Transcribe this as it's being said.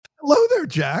Hello there,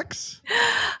 Jax.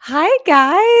 Hi,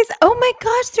 guys. Oh my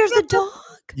gosh, there's a dog.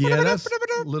 Yeah, that's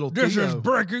little This is Tito.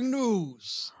 breaking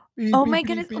news. Beep, Oh beep, my beep,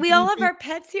 goodness. beep, We beep, all have beep. our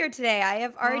pets here today. I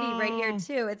have Artie right here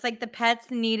too. It's like the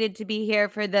pets needed to be here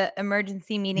for the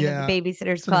emergency meeting of the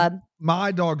Babysitters Club.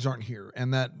 My dogs aren't here,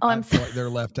 and that Oh, I I'm feel sorry. like they're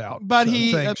left out. But So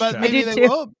he, thanks, but Jax. maybe do they too.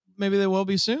 will. Maybe they will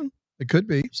be soon. It could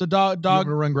be. So dog. You want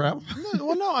me to run grab? No,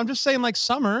 well, no, I'm just saying like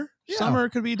summer. Yeah. Summer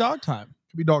could be dog time.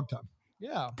 Could be dog time.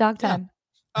 Yeah. Dog time.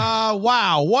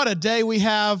 Wow, what a day we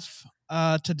have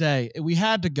today. We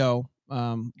had to go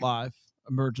live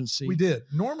emergency. We did.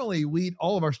 Normally,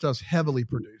 all of our stuff's heavily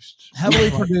produced.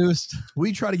 Produced.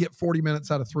 We try to get 40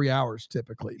 minutes out of 3 hours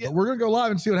typically, Yeah. but we're gonna go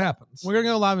live and see what happens. We're gonna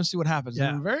go live and see what happens. Yeah.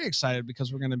 And I'm very excited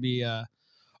because we're gonna be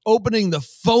opening the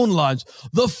phone lines.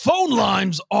 The phone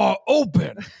lines are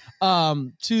open.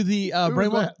 To the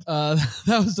Brainwell.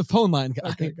 That was the phone line guy.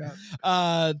 Okay, got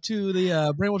it. To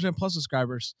the Brainwell Jam Plus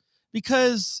subscribers,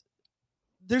 because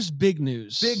there's big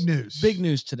news. Big news. Big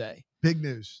news today. Big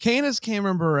news. Candace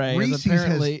Cameron Bure is Reese's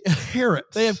apparently has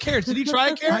carrots. they have carrots. Did you try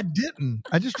a I carrot? didn't.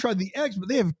 I just tried the eggs, but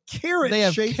they have carrot. They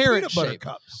have shaped carrot peanut butter shape,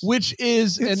 cups, which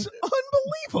is it's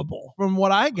unbelievable. from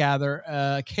what I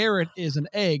gather, carrot is an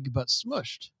egg but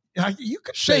smushed. You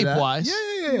could say that. Shape-wise.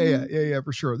 Yeah,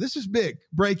 for sure. This is big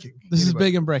breaking. This is Anyway,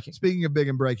 big and breaking. Speaking of big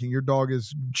and breaking, your dog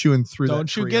is chewing through.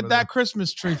 Don't you tree get over that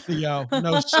Christmas tree, Theo?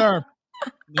 No, sir.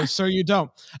 No, sir, you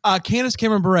don't. Candace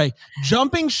Cameron Bure,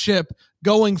 jumping ship,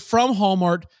 going from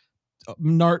Hallmark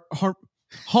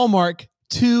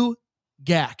to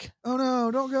GAC Oh no!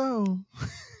 Don't go.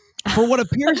 for what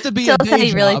appears to be Tell a us how day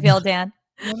you really job. feel, Dan.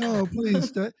 Oh, no! Please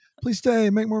stay. Please stay.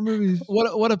 Make more movies.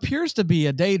 What appears to be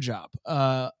a day job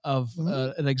of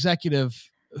an executive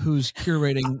who's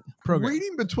curating programs.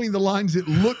 Reading between the lines, it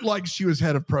looked like she was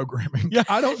head of programming. Yeah.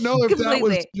 I don't know if that was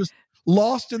Completely. just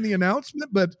lost in the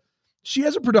announcement, but she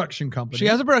has a production company. She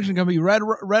has a production company, Red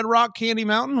Rock Candy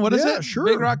Mountain. What is Yeah, it? sure.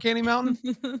 Big Rock Candy Mountain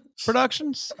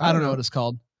Productions. I don't know what it's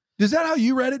called. Is that how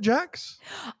you read it, Jax?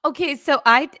 Okay, so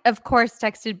I, of course,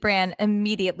 texted Bran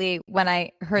immediately when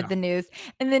I heard the news.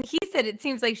 And then he said, it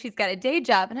seems like she's got a day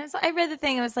job. And I read the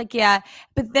thing. I was like, yeah.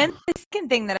 But then the second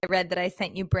thing that I read that I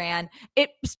sent you, Bran, it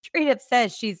straight up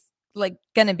says she's like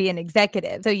going to be an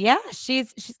executive. So yeah,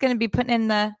 she's going to be putting in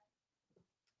the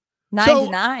 9 to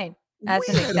 9 as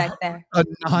an exec there. A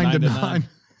 9 to 9 to 9. 9.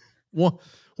 Well,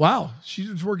 wow. She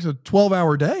just works a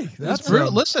 12-hour day. That's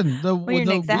brutal. Listen, you're an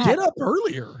exec. Get up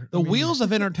earlier. the wheels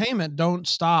of entertainment don't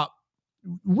stop.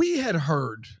 We had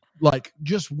heard like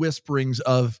just whisperings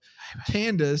of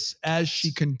Candace as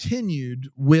she continued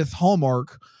with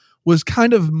Hallmark was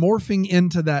kind of morphing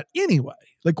into that anyway.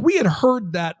 Like we had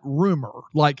heard that rumor,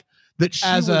 like that she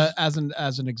As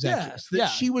was, an executive. yes, that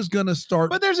she was going to start.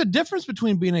 But there's a difference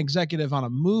between being an executive on a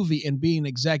movie and being an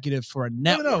executive for a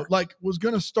network. no, like was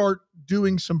going to start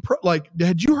doing some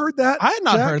had you heard that? I had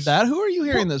not Jax? heard that. Who are you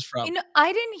hearing this from? You know,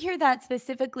 I didn't hear that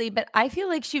specifically, but I feel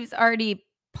like she was already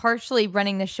partially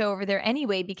running the show over there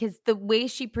anyway, because the way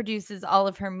she produces all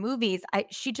of her movies,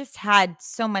 she just had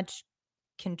so much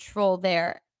control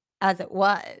there as it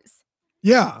was.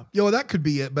 Yeah, that could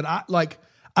be it. But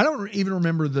I don't even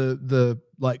remember the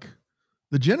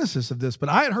genesis of this. But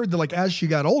I had heard that like as she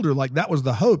got older, like that was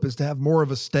the hope, is to have more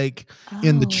of a stake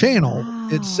in the channel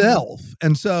itself.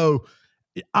 And so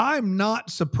I'm not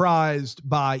surprised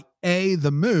by A,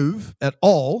 the move at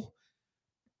all,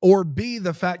 or B,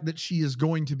 the fact that she is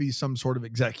going to be some sort of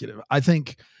executive. I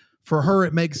think for her,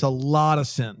 it makes a lot of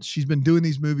sense. She's been doing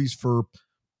these movies for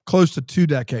close to 2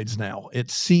 decades now. It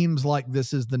seems like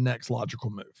this is the next logical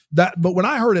move. But when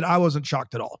I heard it, I wasn't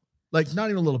shocked at all. Like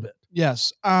not even a little bit.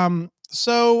 Yes.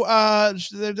 So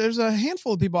there's a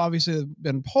handful of people obviously that have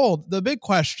been polled. The big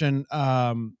question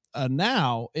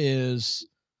now is,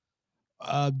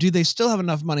 do they still have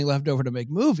enough money left over to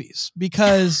make movies?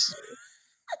 Because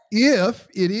if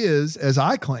it is, as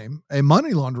I claim, a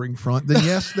money laundering front, then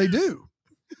yes, they do.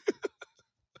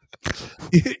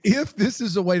 If this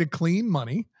is a way to clean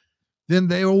money, then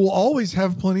they will always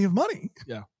have plenty of money.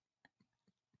 Yeah.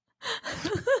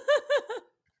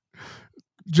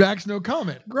 Jack's no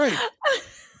comment. Great.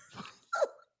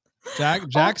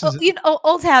 Jax is,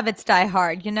 old habits die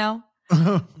hard, you know?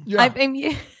 Yeah.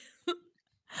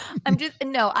 I'm just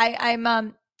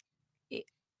I'm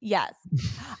yes.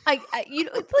 I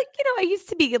used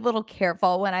to be a little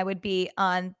careful when I would be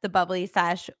on the bubbly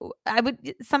sash. I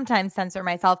would sometimes censor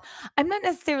myself. I'm not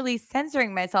necessarily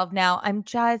censoring myself now. I'm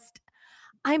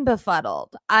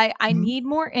befuddled. I need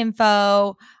more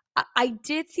info. I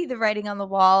did see the writing on the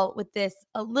wall with this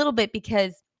a little bit,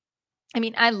 because I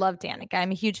mean, I love Danica.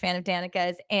 I'm a huge fan of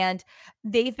Danica's, and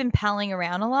they've been palling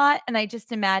around a lot. And I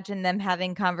just imagine them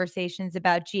having conversations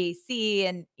about GAC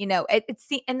and,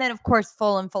 and then of course,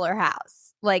 Full and Fuller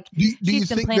House. Like Do you she's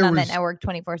been think playing there on that was? network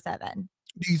 24/7.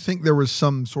 Do you think there was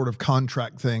some sort of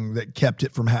contract thing that kept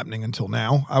it from happening until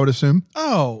now? I would assume.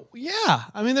 Oh yeah,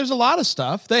 I mean, there's a lot of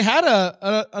stuff. They had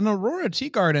an Aurora Tea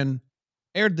Garden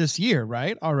aired this year,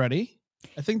 right? Already,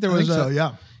 I think there was so.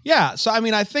 Yeah. Yeah. So I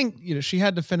mean, I think she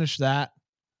had to finish that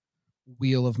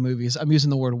wheel of movies. I'm using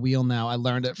the word wheel now. I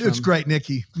learned it from. It's great,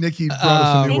 Nikki. Nikki brought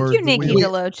us a new Thank word. you, Nikki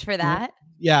wheel. Deloach, for that.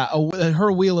 Yeah,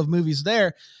 her wheel of movies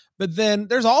there. But then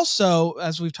there's also,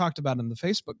 as we've talked about in the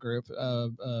Facebook group,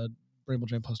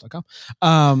 BrambleJamPost.com.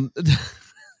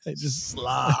 I just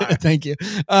slide. Thank you.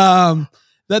 That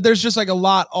there's just like a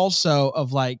lot also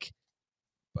of like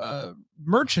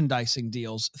merchandising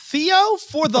deals. Theo,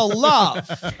 for the love.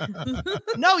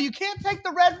 No, you can't take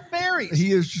the red berries.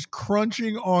 He is just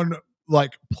crunching on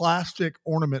like plastic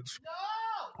ornaments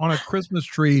on a Christmas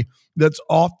tree that's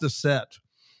off the set.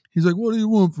 He's like, "What do you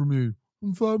want from me?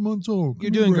 I'm 5 months old."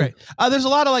 You're doing great. There's a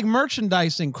lot of like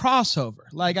merchandising crossover.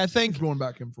 Like I think He's going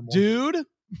back in for more. Dude,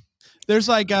 there's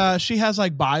like she has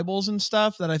like Bibles and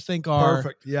stuff that I think are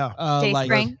perfect. Yeah.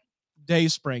 Dayspring.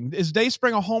 Dayspring. Is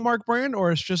Dayspring a Hallmark brand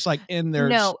or it's just like in their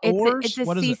No, stores? it's a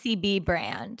CCB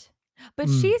brand. But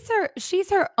Mm. she's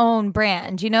her own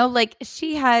brand, like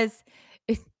she has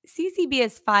CCB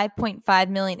has 5.5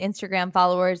 million Instagram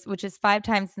followers, which is 5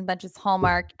 times as much as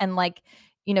Hallmark and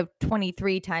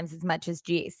 23 times as much as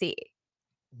GAC.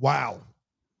 Wow.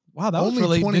 Wow, that Only was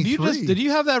really. 23. Did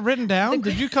you have that written down?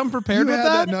 Did you come prepared with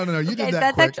that? No. You Okay, did that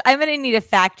that's quick. actually, I'm gonna need a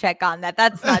fact check on that.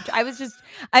 That's not. I was just.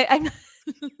 I'm.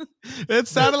 It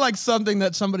sounded like something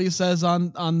that somebody says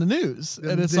on the news,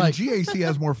 and it's then like GAC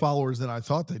has more followers than I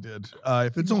thought they did.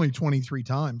 If it's only 23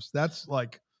 times, that's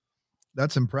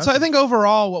impressive. So I think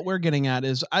overall, what we're getting at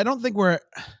is I don't think we're.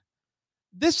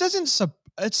 This isn't.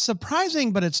 It's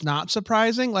surprising, but it's not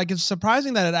surprising. Like it's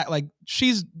surprising that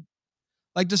she's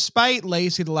like despite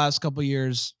Lacey the last couple of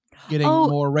years getting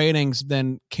more ratings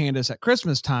than Candace at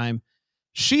Christmas time,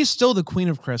 she's still the queen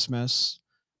of Christmas.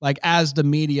 Like as the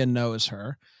media knows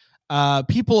her,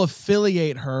 people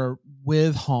affiliate her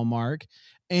with Hallmark,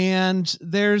 and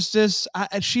there's this.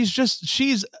 She's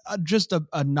just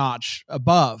a notch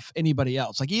above anybody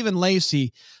else. Like even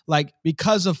Lacey, like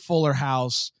because of Fuller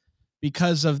House,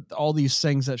 because of all these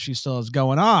things that she still has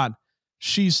going on,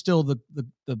 she's still the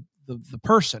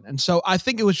person. And so I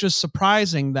think it was just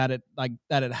surprising that it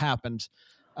happened.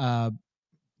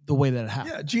 The way that it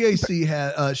happened. Yeah,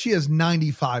 GAC she has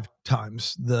 95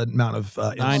 times the amount of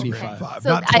 95. So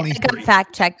not I 23. got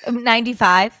fact check.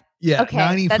 95. Yeah, okay,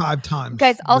 95 times.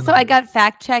 Guys, the also I number. got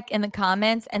fact check in the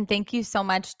comments, and thank you so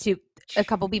much to a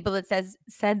couple people that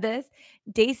said this.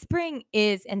 Dayspring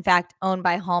is in fact owned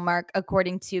by Hallmark,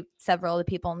 according to several of the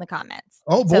people in the comments.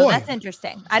 Oh boy, so that's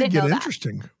interesting. I didn't know that.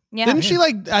 Interesting. Yeah. Didn't she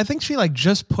I think she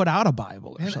just put out a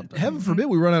Bible or something. Heaven forbid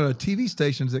we run out of TV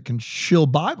stations that can shill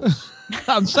Bibles.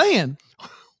 I'm saying.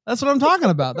 That's what I'm talking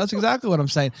about. That's exactly what I'm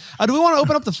saying. Do we want to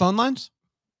open up the phone lines?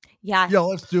 Yeah. Yeah,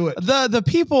 let's do it. The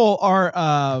people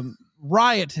are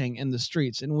rioting in the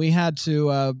streets, and we had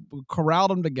to corral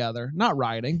them together. Not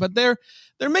rioting, but they're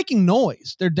making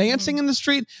noise. They're dancing in the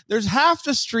street. There's half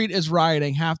the street is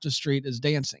rioting, half the street is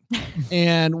dancing.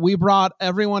 And we brought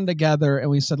everyone together, and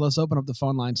we said, let's open up the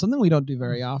phone line. Something we don't do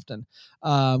very often.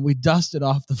 We dusted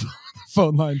off the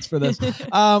phone lines for this.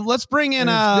 Let's bring in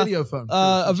a video phone.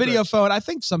 A video phone. I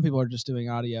think some people are just doing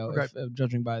audio, Okay. if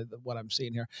judging by what I'm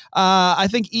seeing here. I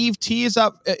think Eve T is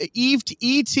up. Eve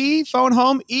ET phone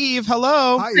home. Eve,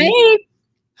 hello. Hi, Eve. Hey.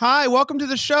 Hi, welcome to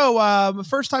the show.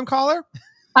 First time caller.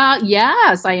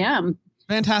 Yes, I am.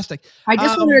 Fantastic. I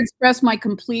just want to express my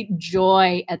complete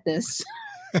joy at this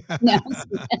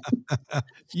announcement.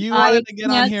 You wanted to get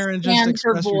on here and just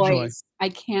express your joy. I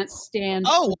can't stand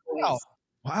Oh, her wow. voice.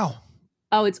 Wow.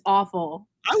 Oh, it's awful.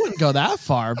 I wouldn't go that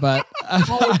far, but I'm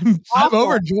awful.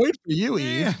 overjoyed for you,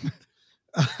 Eve.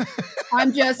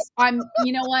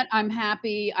 You know what? I'm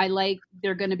happy.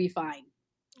 They're going to be fine.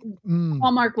 Mm.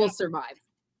 Hallmark will survive.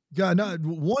 God, no,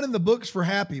 one in the books for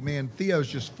happy, man. Theo's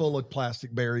just full of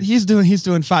plastic berries. He's doing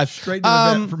 5 Straight to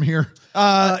the vet from here.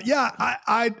 Yeah,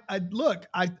 I look,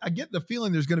 I get the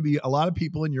feeling there's going to be a lot of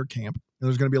people in your camp, and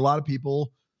there's going to be a lot of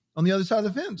people on the other side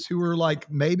of the fence who are like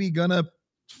maybe going to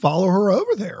follow her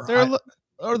over there.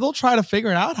 Or they'll try to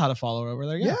figure out how to follow her over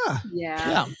there.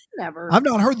 Yeah. Never. I've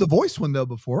not heard the voice one though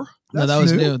before. No, that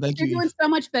was new. Thank They're you. doing so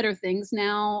much better things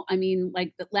now. I mean,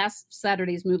 like the last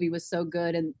Saturday's movie was so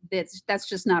good, and that's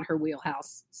just not her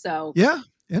wheelhouse. So Yeah.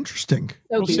 Interesting.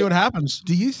 So We'll see what happens.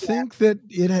 Do you think that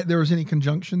there was any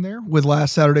conjunction there with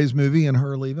last Saturday's movie and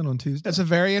her leaving on Tuesday? It's a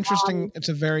very interesting. It's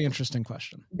a very interesting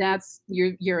question. That's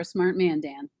you're a smart man,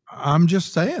 Dan. I'm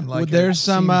just saying, like, there's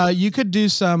some. You could do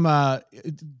some.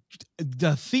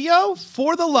 The Theo,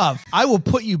 for the love, I will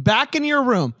put you back in your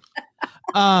room.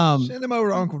 Send him over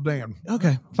to Uncle Dan.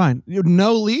 Okay, fine.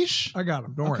 No leash. I got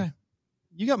him. Don't worry.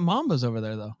 You got Mambas over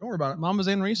there though. Don't worry about it. Mambas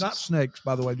and Reese's. Not snakes,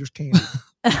 by the way, just candy.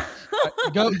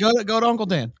 Go to Uncle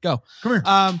Dan. Go. Come here.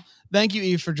 Thank you,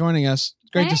 Eve, for joining us.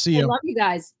 Great to see you. I love you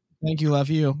guys. Thank you. Love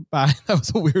you. Bye. That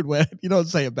was a weird way. You don't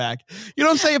say it back. You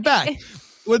don't say it back.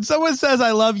 When someone says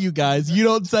I love you guys, you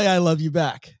don't say I love you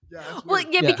back. Well,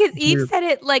 yeah, because Eve weird. said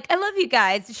it like, I love you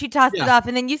guys. She tossed it off.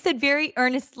 And then you said very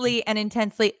earnestly and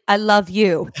intensely, I love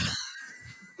you.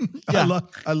 Yeah.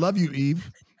 I love you,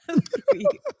 Eve.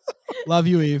 Love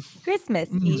you, Eve. Christmas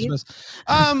Eve. Christmas.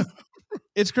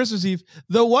 It's Christmas Eve.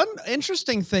 The one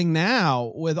interesting thing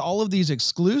now with all of these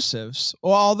exclusives,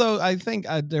 well, although I think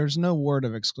there's no word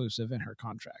of exclusive in her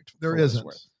contract. There isn't.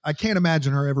 I can't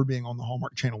imagine her ever being on the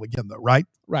Hallmark Channel again, though, right?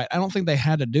 Right. I don't think they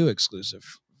had to do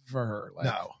exclusive for her. Like,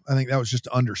 no, I think that was just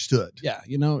understood. Yeah.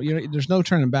 There's no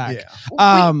turning back.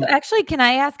 Yeah. Wait, actually, can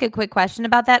I ask a quick question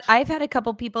about that? I've had a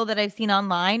couple people that I've seen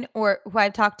online or who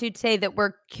I've talked to today that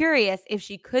were curious if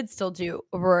she could still do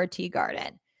Aurora Tea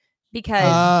Garden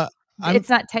because it's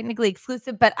not technically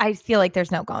exclusive, but I feel like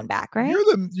there's no going back, right?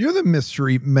 You're the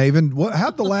mystery maven.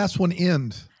 How'd the last one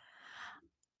end?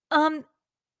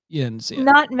 You didn't see it.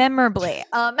 Not memorably.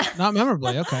 Not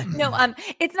memorably. Okay. No,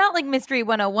 it's not like Mystery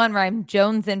 101 where I'm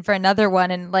jonesing for another one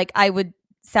and like I would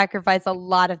sacrifice a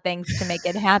lot of things to make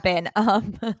it happen.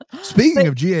 Speaking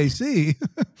of GAC,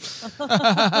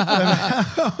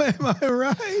 am I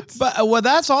right? But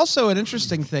that's also an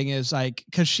interesting thing is like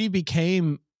because she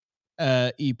became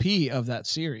EP of that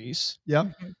series. Yeah.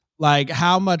 Like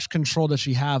how much control does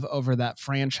she have over that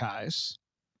franchise?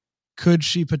 Could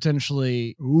she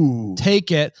potentially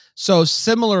take it? So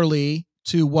similarly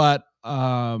to what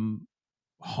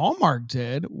Hallmark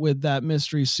did with that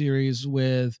mystery series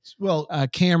with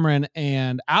Cameron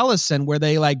and Allison, where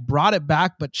they like brought it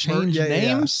back but changed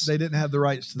names. They didn't have the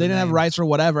rights. They didn't have rights or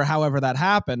whatever. However that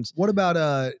happened. What about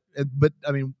But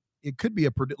I mean, it could be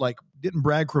didn't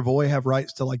Brad Cravoy have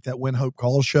rights to like that When Hope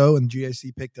Calls show and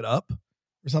GAC picked it up?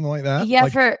 Or something like that. Yeah,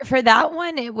 for that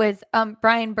one, it was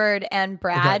Brian Bird and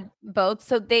Brad both.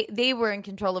 So they were in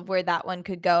control of where that one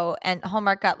could go. And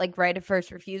Hallmark got like right of first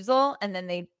refusal, and then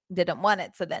they didn't want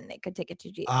it, so then they could take it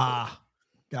to GAC. Ah,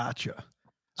 gotcha.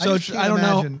 So I don't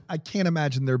know. I can't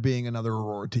imagine there being another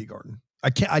Aurora Tea Garden.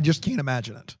 I just can't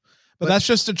imagine it. But that's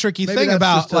just a tricky thing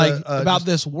about about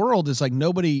this world is like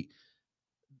the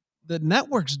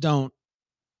networks don't.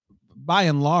 By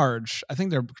and large, I think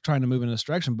they're trying to move in this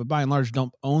direction, but by and large,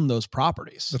 don't own those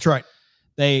properties. That's right.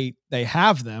 They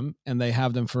have them, and they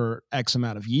have them for X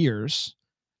amount of years,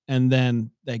 and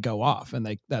then they go off,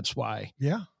 and that's why.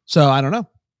 Yeah. So I don't know.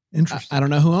 Interesting. I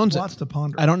don't know who owns Lots to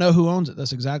ponder. I don't know who owns it.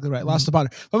 That's exactly right. Mm-hmm. Lots to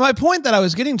ponder. But my point that I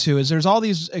was getting to is there's all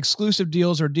these exclusive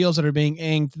deals or deals that are being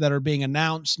inked that are being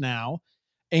announced now,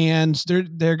 and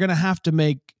they're going to have to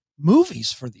make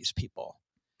movies for these people.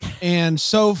 And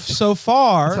so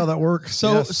far, that's how that works.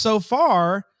 So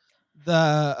far,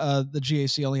 the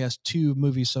GAC only has 2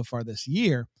 movies so far this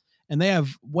year, and they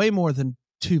have way more than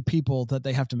 2 people that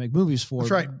they have to make movies for.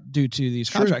 That's right. Due to these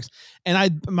contracts.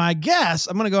 And my guess,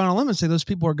 I'm going to go on a limb and say those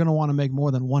people are going to want to make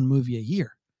more than 1 movie a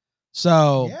year.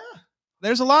 So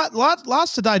there's a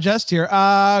lots to digest here.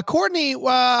 Courtney,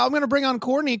 I'm going to bring on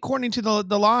Courtney to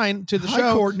the line to the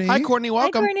show. Courtney. Hi, Courtney.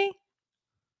 Welcome. Hi, Courtney.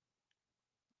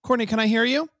 Courtney, can I hear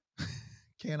you?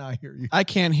 Can I hear you? I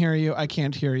can't hear you. I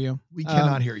can't hear you. We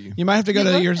cannot hear you. You might have to go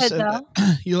to your. Good,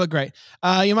 you look great.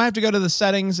 You might have to go to the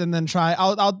settings and then try.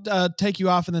 I'll take you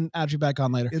off and then add you back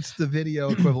on later. It's the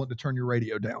video equivalent to turn your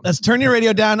radio down. Let's turn your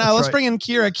radio down. Let's bring in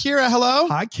Kira. Kira, hello.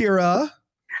 Hi, Kira.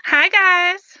 Hi,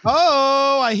 guys.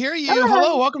 Oh, I hear you.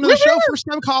 Hello. Welcome to the show. First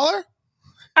time caller.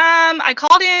 I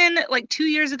called in like 2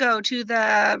 years ago to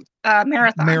the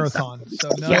marathon. So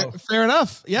no. Fair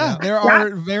enough. Yeah, there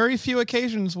are very few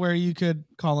occasions where you could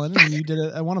call in, and you did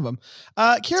it at one of them.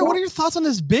 Kira, what are your thoughts on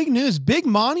this big news? Big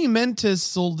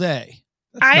monumentous day.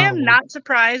 I am not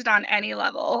surprised on any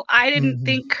level. I didn't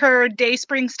think her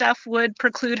Dayspring stuff would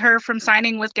preclude her from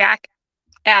signing with GAC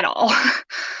at all.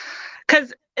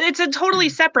 Because it's a totally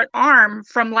separate arm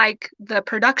from like the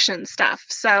production stuff.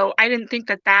 So I didn't think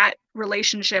that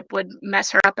relationship would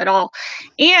mess her up at all.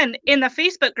 And in the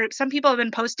Facebook group, some people have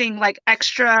been posting like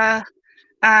extra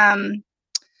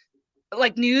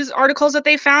like news articles that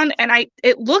they found. And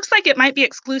it looks like it might be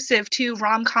exclusive to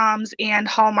rom-coms and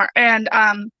Hallmark and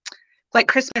like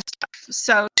Christmas stuff.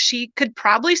 So she could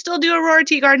probably still do Aurora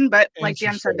Tea Garden, but like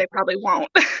Dan said, they probably won't.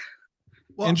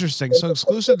 Well, interesting. So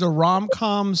exclusive to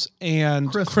rom-coms and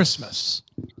Christmas.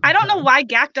 I don't know why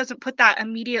GAC doesn't put that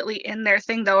immediately in their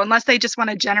thing though, unless they just want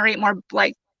to generate more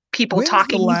like people When's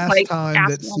talking. The last like, time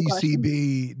that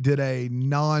CCB did a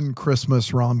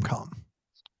non-Christmas rom-com?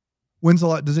 When's the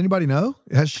last? Does anybody know?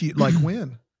 Has she like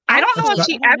when? I don't know if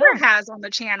she ever has on the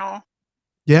channel.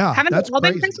 Yeah, haven't that's they all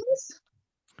been crazy. Christmas?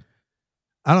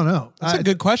 I don't know. That's a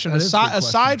good question.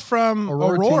 Aside from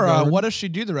Aurora, what does she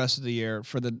do the rest of the year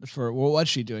for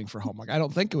what's she doing for Hallmark? I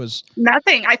don't think it was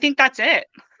nothing. I think that's it.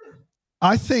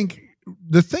 I think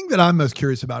the thing that I'm most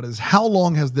curious about is how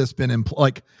long has this been in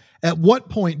like at what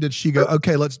point did she go,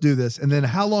 okay, let's do this? And then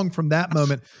how long from that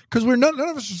moment? Because none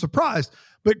of us are surprised,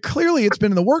 but clearly it's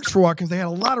been in the works for a while because they had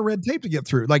a lot of red tape to get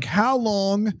through. Like how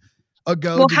long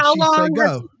ago did she say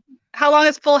go? How long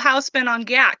has Full House been on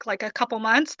GAC? Like a couple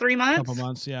months, 3 months? A couple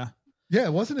months, yeah. Yeah,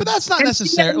 wasn't it? But that's not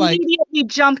necessary. Like he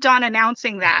jumped on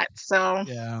announcing that. So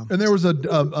yeah. And there was a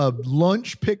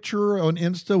lunch picture on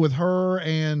Insta with her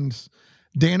and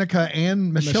Danica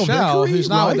and Michelle Vickery, who's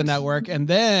not with the network, and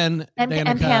then and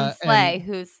Pam Slay,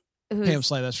 who's Pam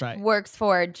Slay, that's right. Works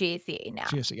for GC now.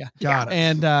 GC, yeah. Got it.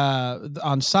 And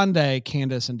on Sunday,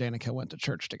 Candace and Danica went to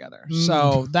church together.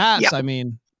 So that's, I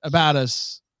mean, about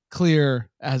as clear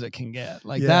as it can get.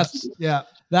 Like that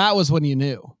was when you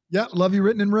knew. Yeah, love you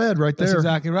written in red right there. That's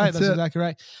exactly right. That's exactly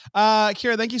right.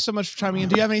 Kira, thank you so much for chiming in.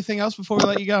 Do you have anything else before we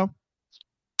let you go?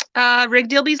 Rick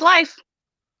Dilby's life.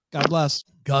 God bless.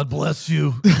 God bless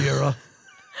you, Kira.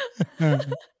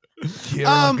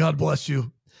 Kira, God bless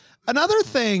you. Another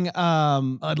thing,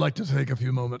 I'd like to take a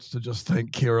few moments to just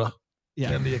thank Kira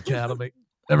and the Academy,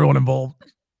 everyone involved.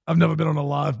 I've never been on a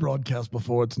live broadcast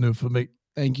before. It's new for me.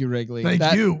 Thank you, Wrigley.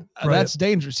 Thank you. That's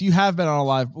dangerous. You have been on a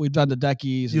live. We've done the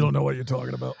deckies. You don't know what you're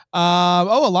talking about.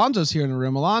 Alonzo's here in the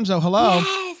room. Alonzo, hello.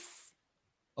 Yes.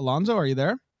 Alonzo, are you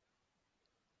there?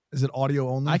 Is it audio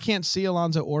only? I can't see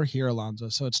Alonzo or hear Alonzo,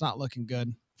 so it's not looking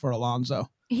good for Alonzo.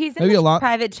 He's in his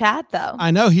private chat, though.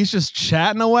 I know. He's just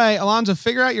chatting away. Alonzo,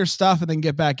 figure out your stuff and then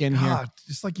get back in here.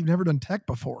 Just like you've never done tech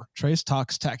before. Trace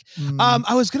talks tech.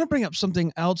 I was going to bring up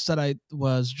something else that I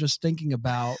was just thinking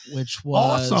about, which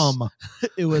was... Awesome.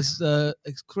 It was the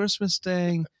Christmas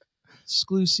thing,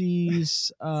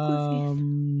 exclusives. I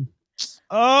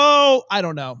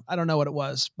don't know. I don't know what it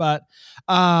was. But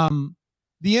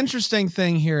the interesting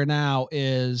thing here now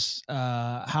is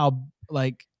how,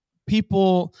 like,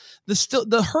 people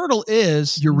the hurdle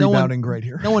is you're rebounding great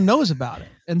here. No one knows about it.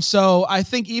 And so I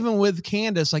think even with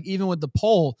Candace, like even with the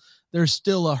poll, there's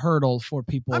still a hurdle for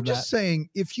people. I'm just saying,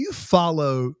 if you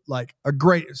follow like a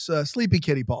great Sleepy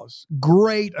Kitty Paws,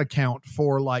 great account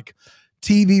for like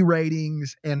TV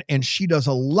ratings, and she does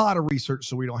a lot of research,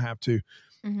 so we don't have to.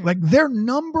 Mm-hmm. Like their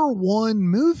 #1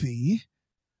 movie,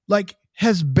 like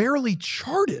has barely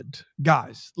charted,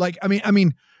 guys. Like I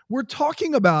mean, we're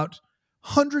talking about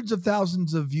hundreds of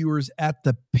thousands of viewers at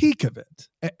the peak of it.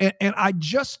 And I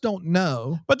just don't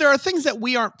know. But there are things that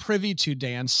we aren't privy to,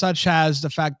 Dan, such as the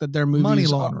fact that their movies money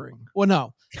laundering.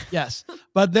 Yes.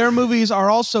 But their movies are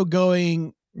also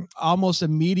going almost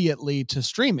immediately to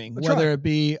streaming, That's whether right. it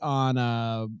be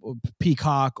on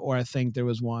Peacock, or I think there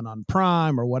was one on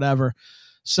Prime or whatever.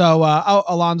 So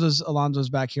Alonzo's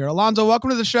back here. Alonzo, welcome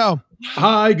to the show.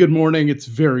 Hi, good morning. It's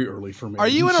very early for me. Are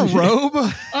you in a robe?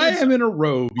 I am in a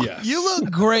robe, yes. You look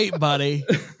great, buddy.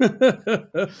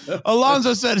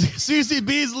 Alonzo said,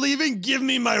 CCB's leaving, give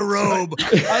me my robe.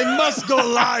 I must go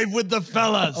live with the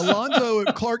fellas. Alonzo,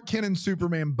 Clark Kent and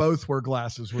Superman both wear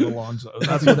glasses with Alonzo.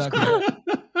 That's exactly.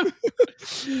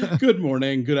 Good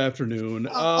morning, good afternoon.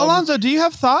 Alonzo, do you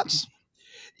have thoughts?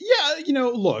 Yeah,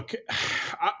 look,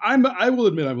 I will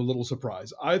admit I'm a little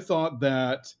surprised. I thought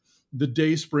that the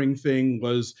Dayspring thing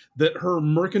was that her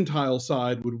mercantile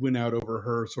side would win out over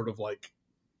her sort of like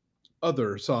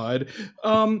other side.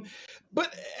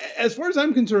 But as far as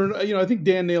I'm concerned, I think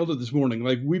Dan nailed it this morning.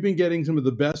 Like we've been getting some of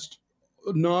the best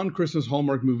non-Christmas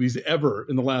Hallmark movies ever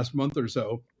in the last month or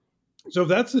so. So if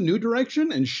that's the new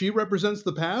direction and she represents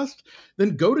the past,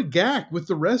 then go to GAC with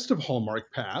the rest of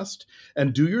Hallmark past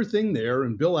and do your thing there.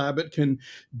 And Bill Abbott can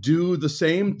do the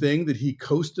same thing that he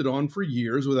coasted on for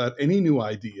years without any new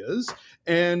ideas.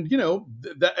 And,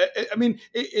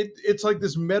 it's like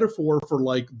this metaphor for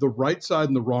like the right side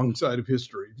and the wrong side of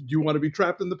history. Do you want to be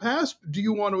trapped in the past? Do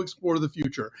you want to explore the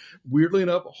future? Weirdly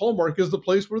enough, Hallmark is the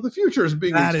place where the future is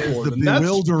being explored. That is the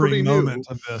bewildering moment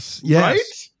of this. Yes.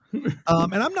 Right?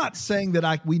 And I'm not saying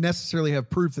that we necessarily have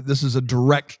proof that this is a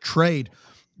direct trade,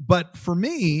 but for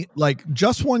me, like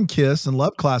Just One Kiss and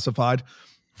Love Classified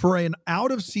for an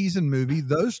out of season movie,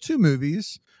 those two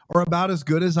movies are about as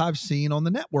good as I've seen on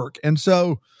the network. And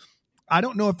so I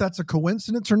don't know if that's a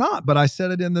coincidence or not, but I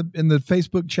said it in the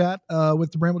Facebook chat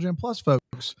with the Bramble Jam Plus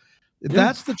folks. If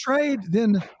that's the trade,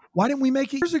 then why didn't we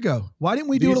make it years ago? Why didn't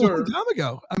we do it a long time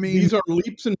ago? I mean, these are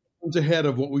leaps and bounds ahead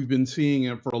of what we've been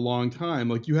seeing for a long time.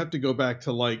 Like, you have to go back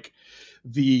to like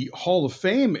the Hall of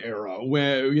Fame era,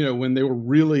 where, you know, when they were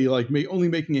really like only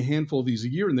making a handful of these a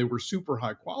year, and they were super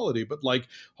high quality. But like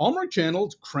Hallmark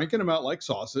Channel's cranking them out like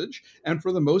sausage, and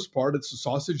for the most part, it's a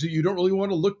sausage that you don't really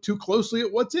want to look too closely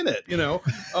at what's in it, you know.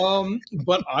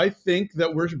 But I think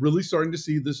that we're really starting to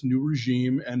see this new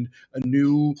regime and a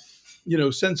new, you know,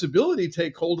 sensibility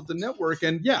take hold of the network.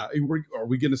 And yeah, are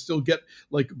we going to still get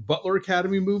like Butler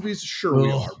Academy movies? Sure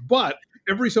we are. But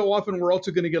every so often we're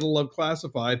also going to get a Love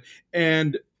Classified.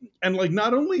 And like,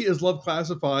 not only is Love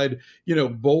Classified, you know,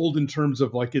 bold in terms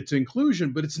of like its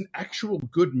inclusion, but it's an actual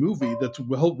good movie that's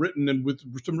well written and with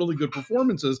some really good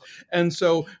performances. And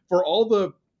so for all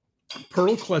the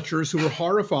pearl clutchers who are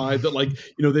horrified that, like,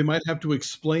 you know, they might have to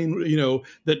explain, you know,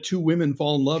 that two women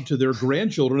fall in love to their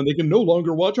grandchildren and they can no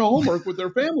longer watch a Hallmark with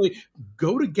their family,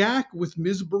 go to GAC with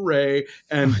Ms. Bure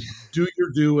and do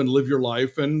your due and live your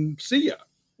life and see ya.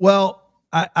 Well,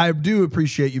 I do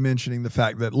appreciate you mentioning the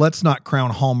fact that let's not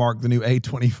crown Hallmark the new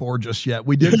A24 just yet.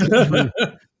 We did get through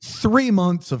 3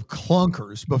 months of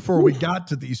clunkers before we got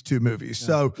to these two movies.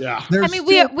 So I mean,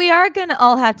 we are going to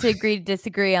all have to agree to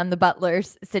disagree on the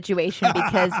Butler's situation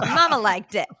because Mama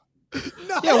liked it.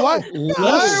 Why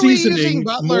are we using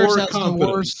Butler's as the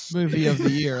worst movie of the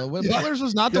year? Butler's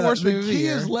was not the worst movie of the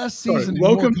year. Is less seasoned.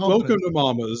 Welcome to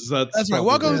Mama's. That's right.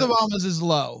 Welcome to Mama's is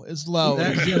low. It's low.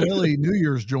 That's really New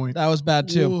Year's joint. That was bad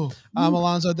too.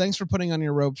 Alonzo, thanks for putting on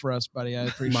your robe for us, buddy. I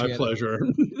appreciate it. My pleasure.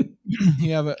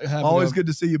 You have always good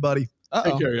to see you, buddy.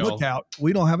 Take care, y'all. Look out.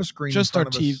 We don't have a screen. Just our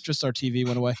TV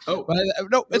went away. Oh, but,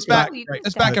 no, it's back.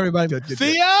 It's back, everybody. Good.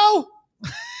 Theo.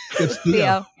 It's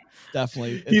Theo.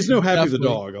 Definitely. He's no Happy the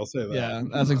dog, I'll say that. Yeah,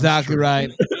 that's exactly right.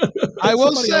 I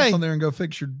will say on there and go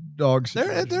fix your dogs.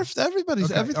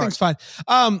 Everything's fine.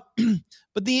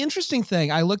 But the interesting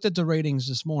thing, I looked at the ratings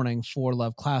this morning for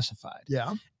Love Classified.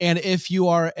 Yeah. And if you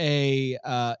are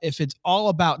if it's all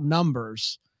about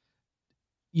numbers,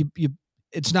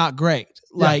 it's not great.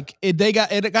 Yeah. Like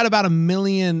it got about 1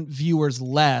 million viewers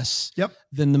less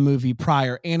than the movie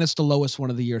prior, and it's the lowest one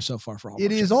of the year so far for Hallmark.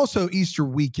 It is also Easter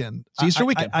weekend. It's Easter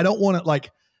weekend. I don't want to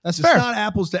like. That's it's fair. Not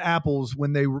apples to apples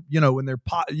when they, you know, when they're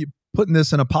putting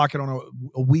this in a pocket on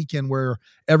a weekend where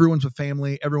everyone's with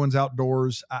family, everyone's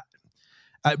outdoors.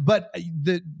 But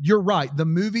you're right. The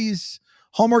movies.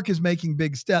 Hallmark is making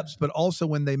big steps, but also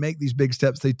when they make these big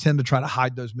steps, they tend to try to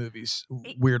hide those movies,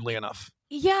 weirdly enough.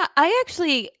 Yeah, I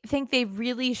actually think they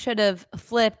really should have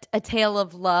flipped A Tale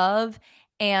of Love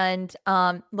and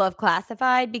Love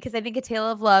Classified, because I think A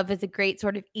Tale of Love is a great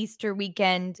sort of Easter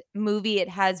weekend movie. It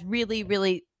has really,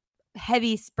 really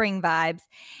heavy spring vibes.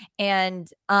 And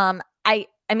I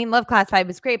mean, Love Classified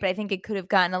was great, but I think it could have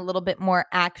gotten a little bit more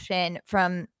action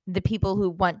from the people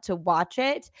who want to watch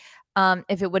it.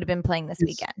 If it would have been playing this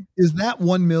weekend. Is that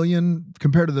 1 million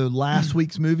compared to the last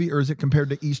week's movie, or is it compared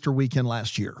to Easter weekend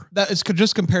last year? That is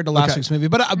just compared to last week's movie,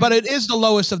 but it is the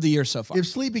lowest of the year so far. If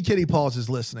Sleepy Kitty Paws is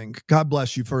listening, God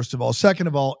bless you, first of all. Second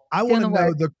of all, I want to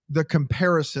know the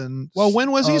comparison. Well,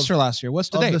 when was Easter last year? What's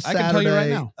the date? I can tell you right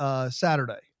now.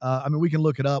 Saturday. I mean, we can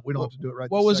look it up. We don't have to do it right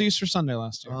now. What was Easter Sunday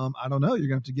last year? I don't know. You're going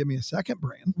to have to give me a second,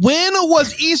 Brand. When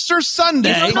was Easter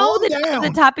Sunday? You don't know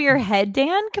the top of your head,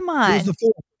 Dan? Come on. It was the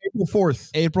 4th. April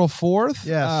 4th. April 4th?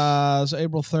 Yes. So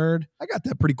April 3rd. I got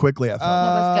that pretty quickly, I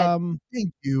thought. That was good.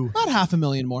 Thank you. About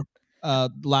 500,000 more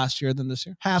last year than this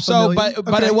year. Half a million?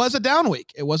 But it was a down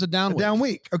week. It was a down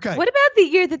week. Okay. What about the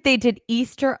year that they did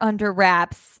Easter Under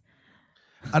Wraps?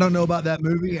 I don't know about that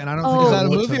movie, and I don't think was that a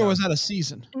movie or was that a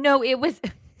season? No, it was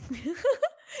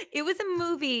it was a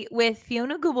movie with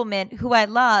Fiona Gubelman, who I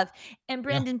love, and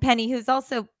Brendan Penny, who's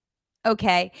also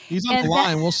okay. He's on the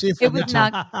line. We'll see if it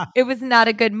was not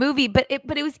a good movie, but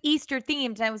it was Easter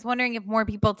themed. And I was wondering if more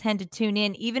people tend to tune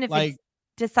in, even if it's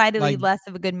decidedly less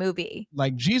of a good movie.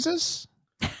 Like Jesus?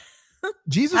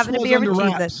 Jesus Having was a beer under with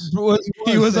wraps.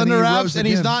 He was under wraps, and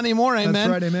he's not anymore. Amen. That's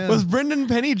right, amen. Was Brendan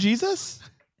Penny Jesus?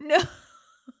 No.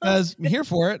 I'm here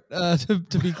for it,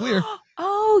 to be clear.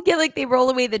 Oh, yeah, like they roll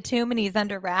away the tomb and he's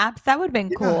under wraps. That would have been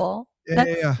cool.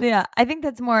 Yeah. I think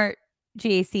that's more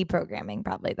GAC programming,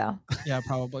 probably, though. Yeah,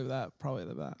 probably that.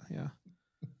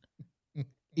 Yeah.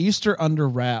 Easter Under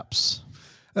Wraps.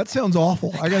 That sounds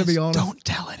awful. I got to be honest. Don't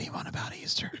tell anyone about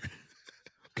Easter.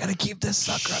 Gotta keep this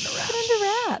sucker under Put wraps. it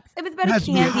under wraps. It was about a Has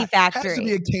to be candy Has to factory.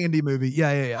 be a candy movie.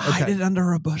 Yeah. Hide Okay. it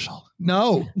under a bushel.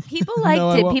 No. People No, liked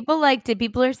I it. won't. People liked it.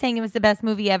 People are saying it was the best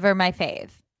movie ever. My fave.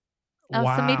 Oh,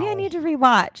 Wow. so maybe I need to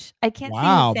rewatch. I can't see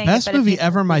Wow, who's saying best it, but movie if you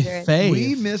ever. My consider it- fave.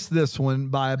 We missed this one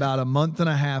by about a month and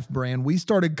a half, Brand. We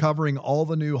started covering all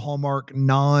the new Hallmark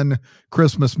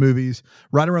non-Christmas movies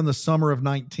right around the summer of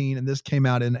 19, and this came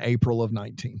out in April of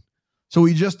 19. So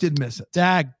we just did miss it.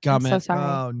 I'm so Dadgummit. sorry.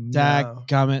 Oh, no.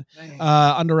 Dadgummit. Man.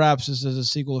 Under Wraps is a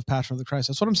sequel of Passion of the Christ.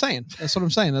 That's what I'm saying. That's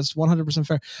 100%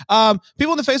 fair.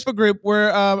 People in the Facebook group, we're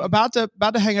about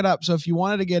to hang it up. So if you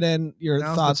wanted to get in your Now's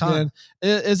the thoughts, get in. time.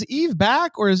 Is Eve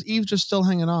back or is Eve just still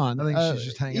hanging on? I think she's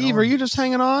just hanging Eve, on. are you just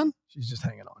hanging on? She's just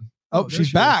hanging on. Oh, there she's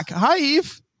she back. is. Hi,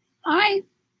 Eve. I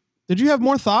Did you have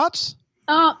more thoughts?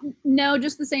 no,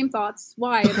 just the same thoughts.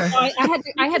 Why? Okay.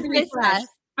 I had to Miss refresh. us.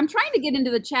 I'm trying to get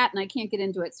into the chat and I can't get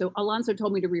into it. So Alonso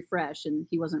told me to refresh and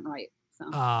he wasn't right. So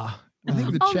I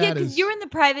think the Oh, yeah, chat because is. you were in the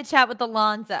private chat with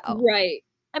Alonzo. right.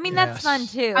 I mean, that's fun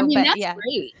Yes. too. I mean, but that's yeah.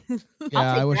 great. Yeah,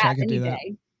 I'll take I wish that I could any do that.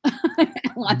 day.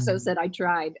 Alonso said I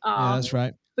tried. Yeah, that's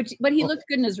right. But he looked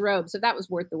good in his robe, so that was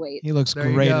worth the wait. He looks There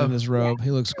you great go. in his robe. He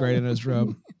looks great in his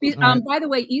robe. All right. By the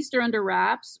way, Easter Under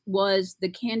Wraps was the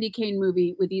candy cane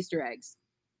movie with Easter eggs.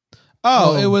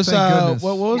 Oh, Oh, it was thank goodness.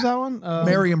 what was that one?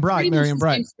 Mary and Bright. Pretty Mary much and the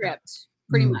Bright. same script.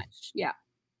 Pretty Mm. much, yeah.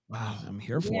 Wow, I'm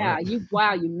here for Yeah, it.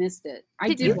 you missed it. I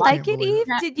Did did you I watch like can't it, believe Eve?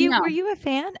 it. Did you? No. Were you a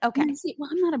fan? Okay. See, well,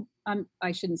 I'm not a.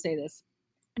 I shouldn't say this.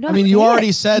 No, I mean, you say already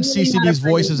it. said I'm really not a CCB's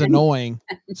voice is Brendan annoying,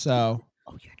 so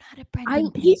Oh, you're not a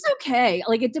Brendan. He's okay.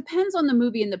 Like it depends on the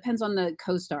movie and depends on the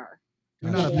co-star.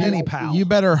 You're not a Yeah. penny pal. you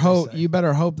better as they hope say. you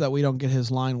better hope that we don't get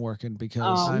his line working because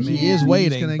Oh, I he mean, is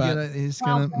waiting. He's gonna but get. He's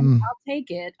Well, gonna. then I'll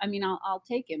take it. I mean, I'll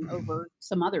take him over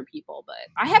some other people, but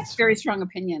I have That's very strong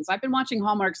opinions. I've been watching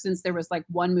Hallmark since there was like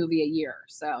one movie a year.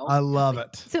 So, I love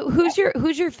it. So who's your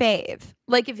fave?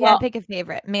 Like if you had to pick a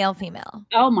favorite, male, female.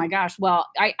 oh my gosh. Well,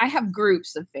 I have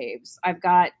groups of faves. I've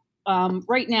got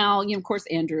right now, of course,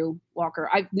 Andrew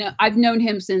Walker. I've known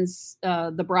him since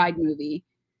the Bride movie.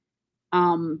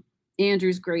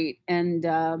 Andrew's great, and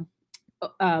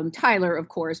Tyler, of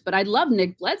course. But I love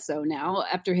Nick Bledsoe now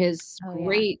after his Oh, yeah.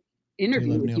 great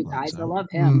interview love with Neil you guys. I Bledsoe. love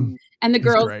him. And the He's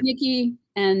girls, great. Nikki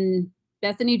and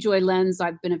Bethany Joy Lenz,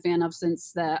 I've been a fan of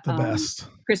since the Best.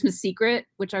 Christmas Secret,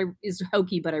 which is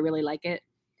hokey, but I really like it.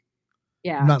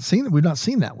 Yeah. We've not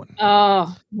seen that one.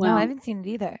 Oh, well, No, I haven't seen it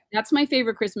either. that's my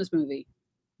favorite Christmas movie.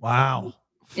 Wow. Well,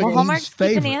 Well, Eve's Hallmark's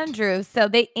keeping favorite. Andrew, so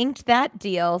they inked that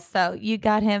deal. So you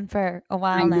got him for a I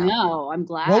while now. know. I'm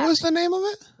glad. what was the name of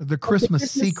it? The Christmas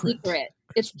Secret.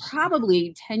 It's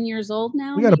probably 10 years old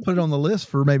now. We got to maybe. put it on the list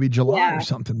for maybe July Yeah. or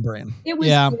something, Bran. It was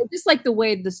Yeah. just like the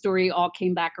way the story all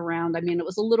came back around. I mean, it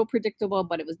was a little predictable,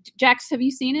 but it was. Jax, have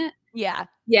you seen it? Yeah.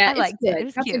 Yeah, I it's liked good. it. It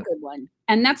was That's a cute. good one.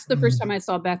 And that's the first time I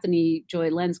saw Bethany Joy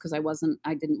Lenz because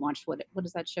I didn't watch what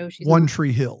is that show? She's One on?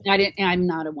 Tree Hill. I'm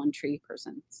not a One Tree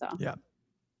person. So Yeah.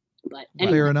 But Fair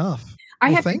anyway, enough. I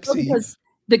Well, have to thanks, go Eve. because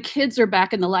the kids are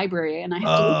back in the library and I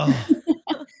have to.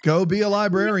 Go be a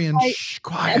librarian. I- Shh,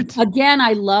 quiet. Again,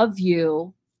 I love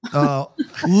you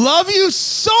Love you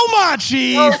so much,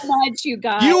 Eve. so much, you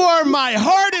guys. You are my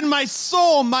heart and my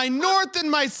soul, my north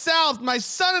and my south, my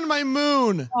sun and my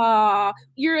moon.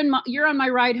 You're on my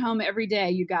ride home every day,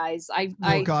 you guys. I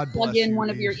God plug bless in you, one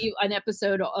of your Eve. an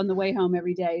episode on the way home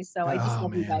every day. So I just Oh,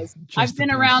 love you man. guys. Just I've the been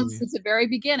best, around Eve. since the very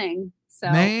beginning. So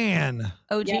Man.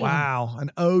 OG. Yeah. Wow.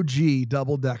 An OG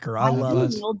double decker. I love am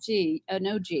it. an old G, an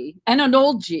OG, and an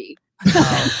old G.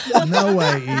 No, no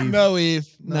way, Eve. No, Eve.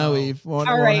 No, No. Eve. Won't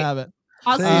right. have it.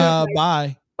 I'll See see you ya. guys.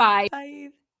 Bye. Bye. Bye.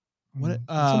 What? Did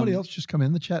somebody um, else just come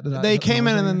in the chat? Did I- They is that came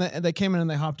in when I and was then they came in and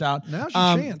they hopped out. there? Now's your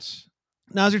um, chance.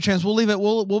 Now's your chance. We'll leave it.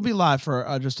 We'll be live for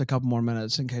just a couple more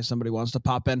minutes in case somebody wants to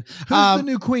pop in. Who's the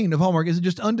new queen of Hallmark? Is it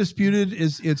just undisputed?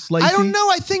 Is it's Lacey? I don't know.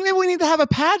 I think maybe we need to have a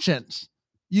pageant.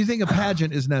 You think a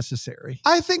pageant is necessary?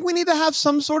 I think we need to have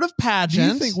some sort of Do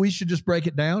pageant. you think we should just break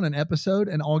it down an episode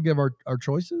and all give our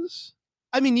choices?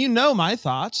 I mean, you know my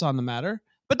thoughts on the matter,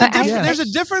 but Yes. there's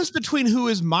a difference between who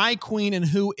is my queen and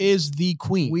who is the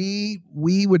queen.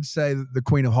 We would say that the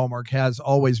queen of Hallmark has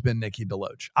always been Nikki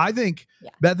DeLoach. I think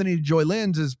Bethany Joy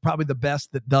Lenz is probably the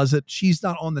best that does it. She's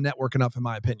not on the network enough, in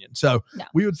my opinion. So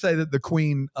we would say that the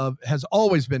queen has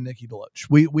always been Nikki DeLoach.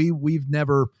 We've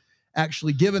never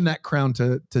actually given that crown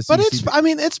to But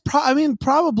CCB.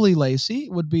 probably Lacey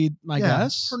would be my Yeah,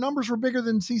 guess. her numbers were bigger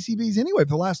than CCB's anyway for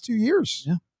the last 2 years.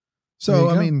 Yeah. So There you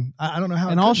I go. mean, I don't know how.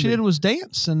 And all she did was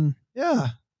dance. And yeah.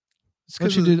 It's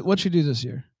what'd 'cause she do? What'd she do this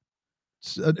year?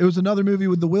 it was another movie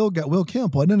with the Will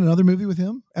Kemp, wasn't it? Another movie with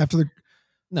him after the.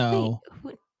 No.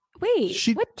 Wait, Wait,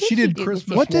 what did she did do Christmas. this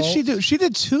year? What did she do? She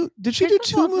did two. Did she do Christmas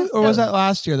two Waltz movies, was or was the- that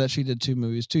last year that she did 2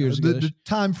 movies? 2 years ago. The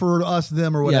time for us,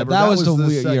 them, or Yeah, whatever. that was the the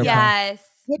weird year. second. Yes.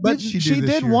 What But did she she do this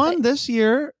did year? one this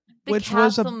year, The which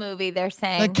was castle movie, they're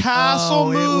saying. the castle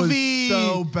Oh, it was movie.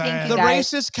 so bad. The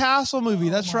guys. racist castle movie.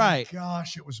 That's Oh my right.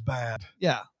 Gosh, it was bad.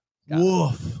 Yeah.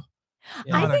 Woof.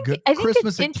 Yeah. I Not a think good it's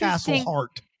Christmas at Castle interesting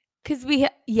Heart. because we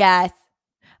yes.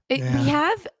 We Yeah.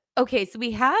 have so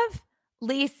we have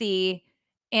Lacey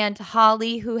and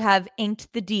Holly who have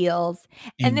inked the deals.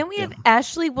 And then we have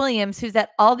Ashley Williams, who's at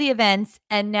all the events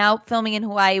and now filming in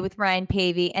Hawaii with Ryan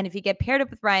Pavey. And if you get paired up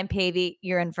with Ryan Pavey,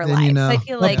 you're in for Then life. you know. So I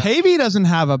feel Well, like Pavey doesn't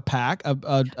have a pack. No. He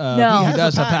has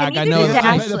does a a pack. pack. And I neither know does the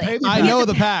pack. Ashley. Pavey I pack. know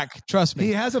the pack. Trust me.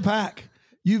 He has a pack.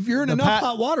 You're in The enough pack-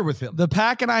 hot water with him. The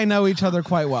pack and I know each other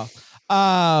quite well.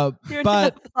 you're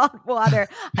But in hot water.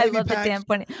 I Pavey love the packs. damn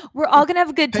point. We're all gonna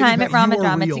have a good Pavey time at pack, you are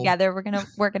Ramadama real. together. We're gonna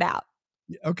work it out.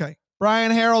 Okay.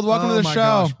 Brian Harold, welcome to the my show.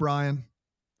 Gosh, Brian.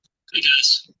 Hey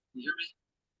guys, can you hear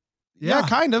me? Yeah,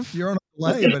 kind of. You're on a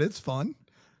delay, but it's fun.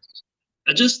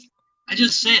 I just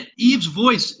said Eve's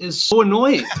voice is so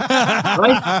annoying.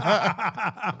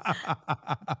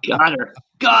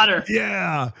 Got her.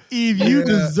 Yeah. Eve, you Yeah.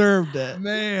 deserved it.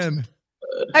 Man.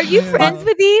 Are you Yeah. friends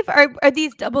with Eve? Are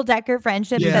these double decker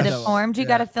friendships Yes. that have formed? You Yeah.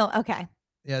 gotta film. Okay.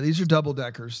 Yeah, these are double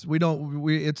deckers.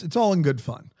 It's all in good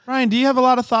fun. Ryan, do you have a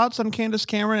lot of thoughts on Candace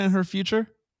Cameron and her future?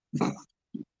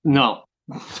 No,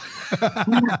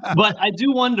 but I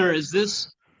do wonder: is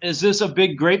this a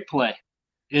big grape play?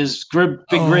 Is big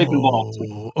grape involved?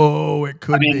 Oh, it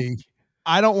could I mean, be.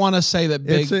 I don't want to say that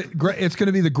big. It's going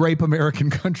to be the Grape American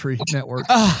Country Network.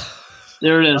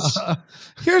 There it is.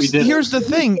 Here's the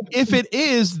thing. If it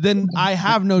is, then I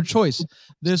have no choice.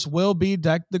 This will be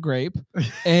Deck the Grape,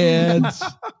 and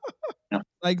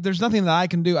like, there's nothing that I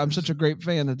can do. I'm such a grape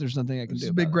fan that there's nothing I can This do. is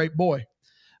a big about it. grape boy.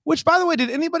 Which, by the way, did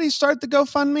anybody start the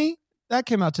GoFundMe? That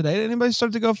came out today. Did anybody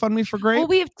start the GoFundMe for grape? Well,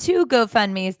 we have 2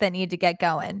 GoFundMes that need to get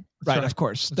going. right, of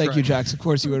course. That's Thank you, right. Jax. Of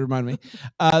course, you would remind me.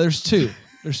 There's 2.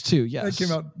 There's 2. Yes.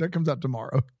 That comes out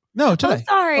tomorrow. No, Oh, today.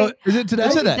 sorry. Oh, is it today?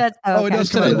 It's today. It does- Oh, it okay. does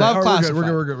It's come today. out Love We're Classified.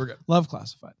 good. We're good. Love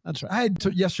Classified. That's right. I had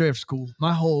yesterday after school.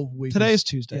 My whole week. Today is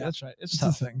Tuesday. yeah. That's right. It's It's the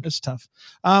tough. thing. It's tough.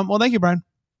 Well, thank you, Brian.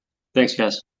 Thanks,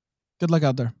 guys. Good luck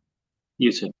out there.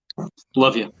 You too.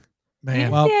 Love you. You Man.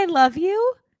 didn't Well- say I love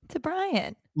you to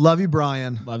Brian. Love you,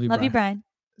 Brian. Love you, Love Brian. you, Brian.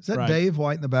 Is that Right. Dave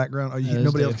White in the background? Oh, That is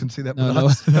nobody Dave. else can see that. No, but no,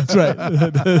 us. that's right. I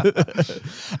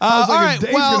was All like, right. if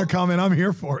Dave's Well, going to comment, I'm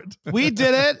here for it. we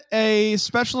did it. A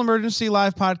special emergency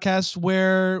live podcast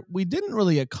where we didn't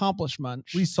really accomplish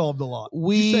much. We solved a lot. Did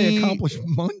We- you say accomplish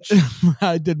munch?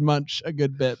 I did munch a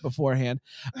good bit beforehand.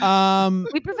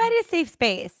 We provided a safe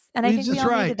space, and I We think we just-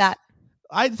 all right. needed that.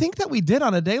 I think that we did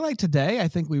on a day like today. I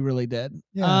think we really did.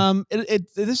 Yeah.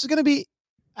 This is going to be,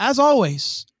 as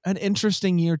always, an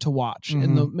interesting year to watch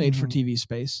in the Mhm, made-for-TV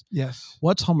space. Yes.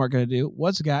 What's Hallmark going to do?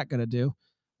 What's GAT going to do?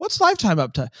 What's Lifetime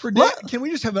up to? Can we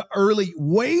just have an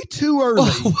way too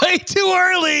early Way too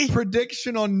early.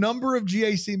 prediction on number of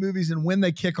GAC movies and when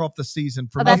they kick off the season?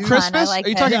 For Oh, that's you? fun. I Christmas? like Are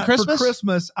you it. talking Yeah, Christmas? For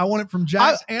Christmas, I want it from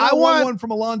Jax, and I I want want- one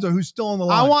from Alonzo, who's still on the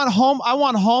line. I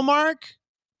want Hallmark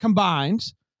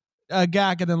combined,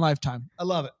 GAC, and then Lifetime. I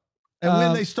love it. And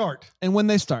when they start. And when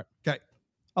they start. Okay.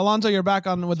 Alonzo, you're back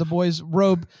on with the boys'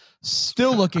 robe,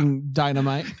 still looking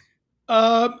dynamite.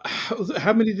 How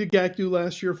many did GAC do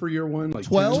last year for year one? Like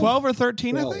 12? 12 or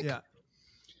 13, I 12. think. Yeah.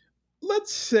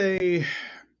 Let's say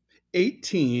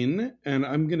 18, and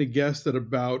I'm going to guess that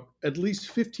about at least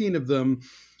 15 of them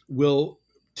will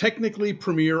technically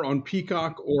premiere on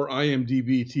Peacock or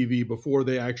IMDb TV before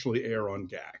they actually air on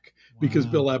GAC, because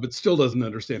Wow. Bill Abbott still doesn't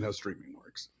understand how streaming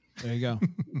works. There you go.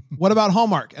 What about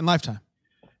Hallmark and Lifetime?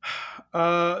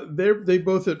 They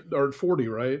both are at 40,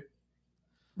 right?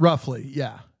 Roughly,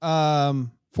 yeah.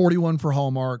 41 for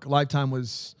Hallmark. Lifetime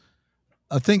was,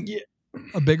 I think, Yeah.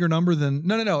 a bigger number than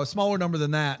a smaller number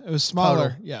than that. It was smaller.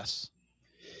 Total. Yes.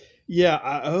 Yeah.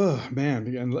 Oh man,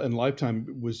 and Lifetime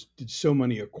did so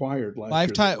many acquired last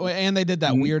Lifetime, year. and they did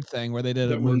that Mm. weird thing where they did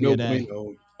a That were movie no a day.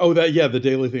 bueno. Oh, the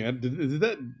daily thing. Did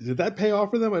that pay off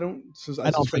for them? I don't I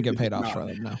don't think it suspect paid did off not. for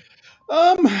them. No.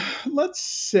 Let's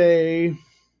say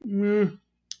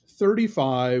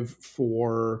 35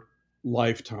 for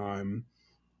Lifetime,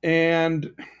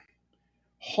 and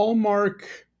Hallmark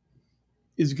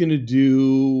is going to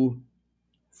do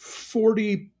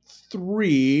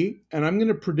 43, and I'm going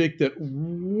to predict that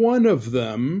one of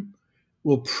them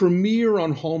will premiere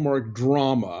on Hallmark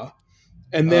Drama,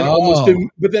 and then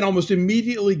almost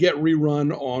immediately get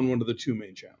rerun on one of the 2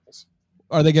 main channels.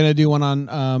 Are they going to do one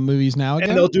on movies now again?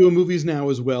 And they'll do a movies now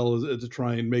as well as to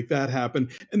try and make that happen.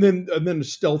 And then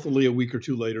stealthily a week or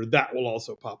two later, that will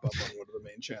also pop up on one of the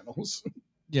main channels.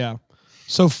 Yeah.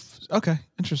 So, okay.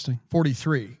 Interesting.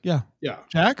 43. Yeah. Yeah.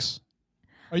 Jax,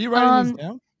 are you writing these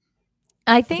down?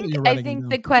 I think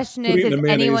the question is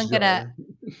anyone gonna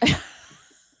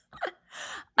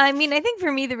I mean, I think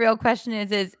for me the real question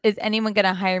is anyone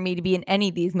gonna hire me to be in any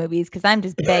of these movies? Because I'm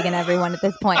just begging everyone at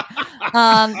this point.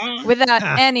 Without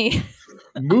any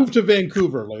Move to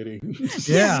Vancouver, lady.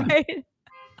 Yeah. Right.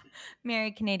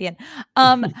 Married Canadian.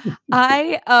 I'm gonna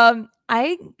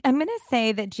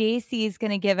say that GAC is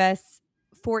gonna give us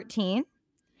 14.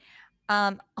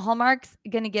 Hallmark's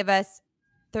gonna give us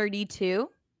 32.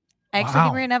 I actually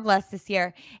think we're gonna have less this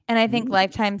year, and I think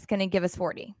Lifetime's gonna give us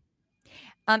 40.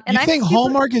 And you think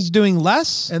Hallmark is doing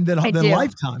less, and then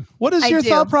Lifetime? What is your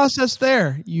thought process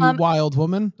there, you wild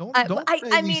woman? Don't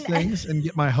say these things and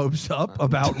get my hopes up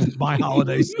about my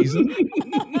holiday season.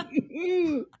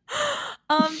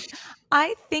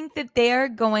 I think that they're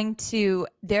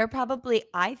probably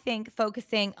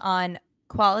focusing on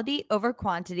quality over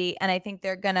quantity, and I think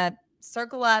they're gonna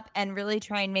circle up and really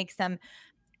try and make some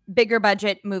bigger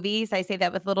budget movies. I say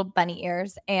that with little bunny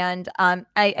ears, and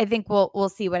I think we'll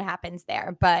see what happens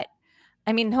there. But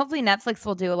I mean, hopefully Netflix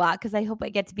will do a lot because I hope I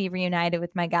get to be reunited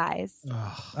with my guys.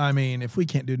 I mean, if we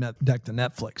can't do deck the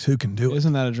Netflix, who can do it?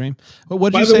 Isn't that a dream? But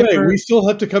what By the way, we still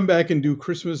have to come back and do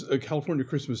Christmas, California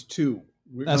Christmas 2.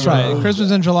 That's right.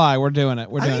 Christmas in July. We're doing it.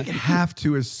 I think have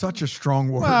to is such a strong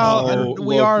word. Well,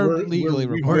 we are legally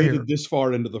we've waited this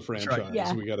far into the franchise. Right.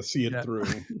 Yeah. We got to see it through.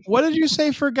 What did you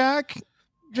say for GAC,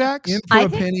 Jax? In for a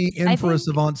penny, in for a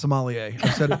savant sommelier. I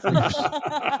said it first.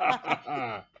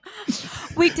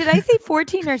 Wait, did I say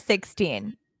 14 or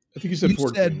 16? I think you said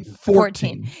 14. Said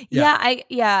 14.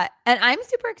 Yeah. And I'm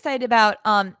super excited about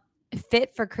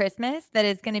Fit for Christmas that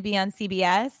is going to be on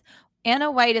CBS.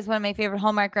 Anna White is one of my favorite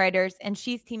Hallmark writers, and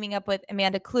she's teaming up with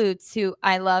Amanda Klutz, who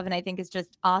I love and I think is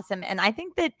just awesome. And I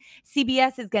think that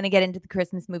CBS is going to get into the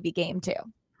Christmas movie game too.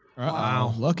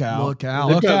 Wow. Look out.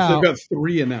 They've got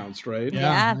 3 announced, right?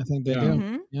 Yeah. I think they do.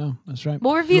 Mm-hmm. Yeah, that's right.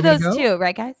 We'll review those too,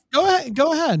 right, guys? Go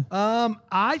ahead.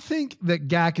 I think that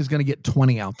GAC is going to get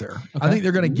 20 out there. Okay. I think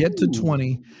they're going to get to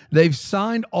 20. They've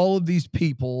signed all of these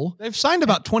people. They've signed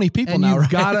about 20 people and now, you've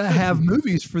right? got to have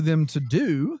movies for them to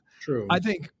do. True. I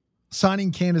think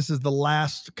signing Candace is the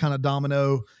last kind of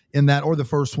domino in that, or the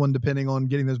first one, depending on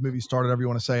getting those movies started, however you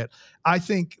want to say it. I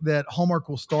think that Hallmark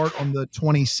will start on the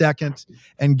 22nd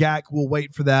and GAC will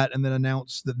wait for that and then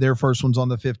announce that their first one's on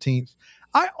the 15th.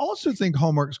 I also think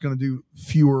Hallmark's going to do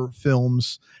fewer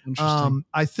films.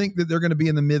 I think that they're going to be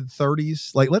in the mid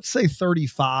 30s, like let's say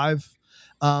 35.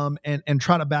 And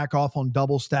try to back off on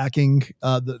double stacking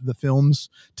the films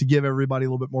to give everybody a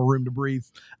little bit more room to breathe.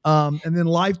 And then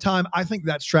Lifetime, I think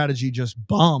that strategy just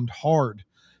bombed hard.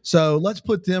 So let's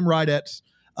put them right at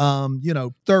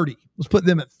 30. Let's put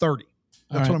them at 30.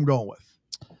 That's what I'm going with.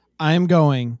 I am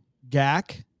going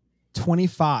GAC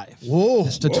 25. Whoa.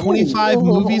 It's the 25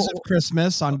 movies of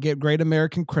Christmas on Great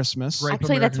American Christmas.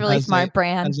 Actually, that's really smart,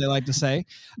 Brand. As they like to say.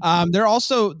 They're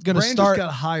also going to start. Just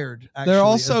got hired. Actually, they're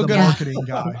also going to marketing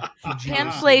guy.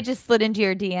 Pam Flay just slid into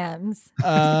your DMs.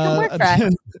 Come work for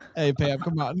us. Hey, Pam,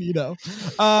 come on.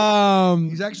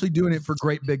 He's actually doing it for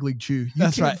Great Big League Chew.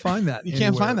 That's right. Find that. You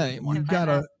can't find that anymore. You've got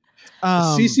to.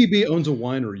 CCB owns a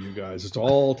winery, you guys. It's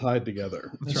all tied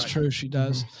together. That's true. She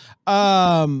does.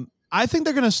 I think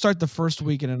they're going to start the first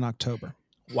weekend in October.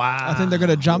 Wow. I think they're going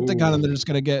to jump the gun and they're just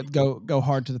going to go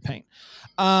hard to the paint.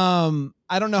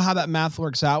 I don't know how that math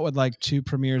works out with like 2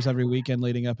 premieres every weekend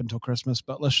leading up until Christmas,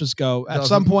 but let's just go. At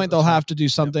some point, they'll have to do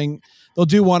something. Yep. They'll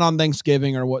do one on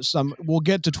Thanksgiving or we'll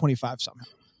get to 25 somehow.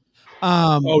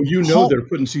 They're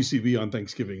putting CCB on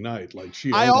Thanksgiving night. Like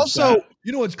you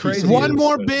know what's crazy? One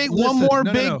more big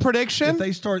prediction. If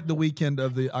they start the weekend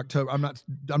of the October, I'm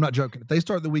not joking. If they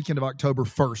start the weekend of October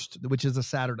 1st, which is a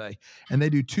Saturday, and they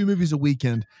do 2 movies a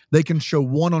weekend, they can show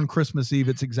one on Christmas Eve.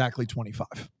 It's exactly 25.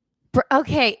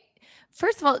 Okay.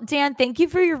 First of all, Dan, thank you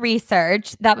for your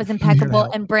research. That was impeccable.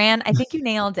 And Bran, I think you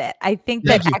nailed it. I think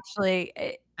that actually.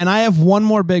 And I have one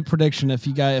more big prediction. If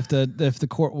the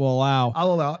court will allow,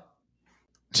 I'll allow it.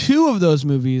 2 of those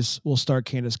movies will star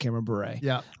Candace Cameron Bure.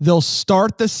 Yeah. They'll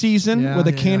start the season with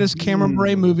a Candace Cameron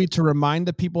Bure movie to remind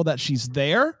the people that she's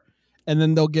there. And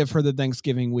then they'll give her the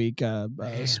Thanksgiving week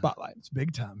spotlight. It's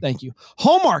big time. Thank you.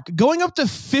 Hallmark going up to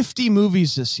 50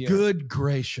 movies this year. Good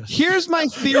gracious. Here's my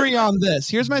theory on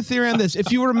this.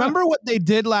 If you remember what they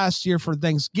did last year for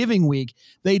Thanksgiving week,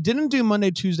 they didn't do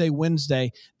Monday, Tuesday,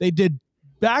 Wednesday. They did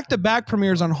back-to-back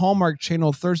premieres on Hallmark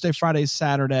Channel Thursday, Friday,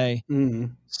 Saturday,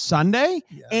 Sunday,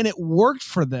 and it worked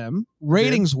for them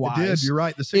ratings-wise. It did. You're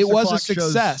right. The 6 It was a o'clock shows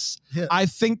success. hit. I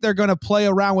think they're going to play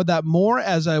around with that more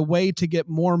as a way to get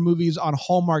more movies on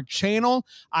Hallmark Channel.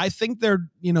 I think they're,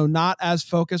 not as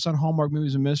focused on Hallmark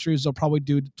movies and mysteries. They'll probably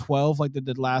do 12 like they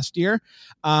did last year.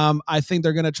 I think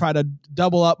they're going to try to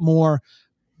double up more.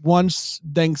 Once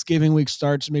Thanksgiving week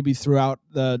starts, maybe throughout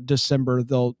the December,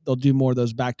 they'll do more of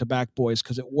those back-to-back boys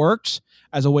because it works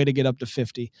as a way to get up to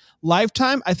 50.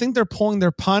 Lifetime, I think they're pulling their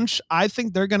punch. I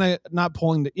think they're going to not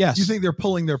pulling the, yes. You think they're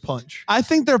pulling their punch? I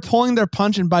think they're pulling their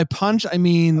punch, and by punch, I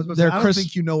mean I don't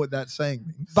think you know what that saying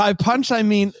means. By punch, I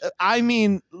mean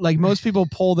like most people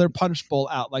pull their punch bowl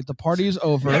out, like the party's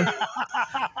over.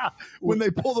 When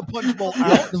they pull the punch bowl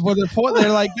out,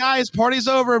 they're like, guys, party's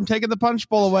over. I'm taking the punch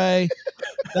bowl away.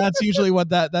 That's usually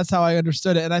that's how I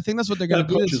understood it. And I think that's what they're going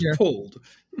to do this year. Pulled.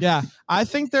 Yeah. I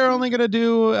think they're only going to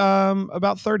do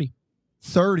about 30.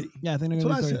 30. Yeah, I think they're That's going to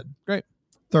what do 30. I said. Great.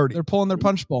 30. They're pulling their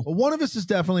punch bowl. Well, one of us is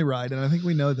definitely right, and I think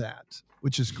we know that,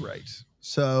 which is great.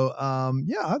 So,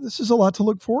 this is a lot to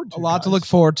look forward to. A lot to look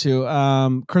forward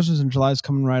to. Christmas in July is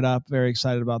coming right up. Very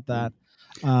excited about that.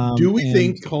 Do we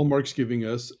think Hallmark's giving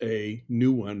us a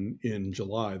new one in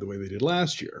July the way they did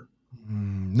last year?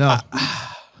 No.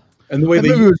 And the way they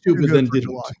used to, but then didn't.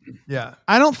 July. Yeah.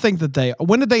 I don't think that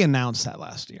when did they announce that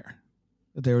last year?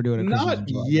 That they were doing it? Not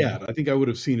yet. I think I would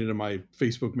have seen it in my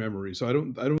Facebook memory. So I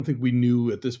don't think we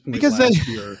knew at this point because last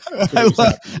year.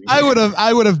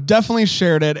 I would have definitely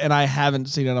shared it, and I haven't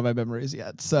seen it on my memories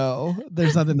yet. So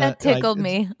there's nothing that tickled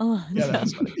me. Oh, yeah,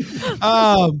 that's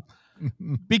funny.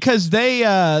 Because they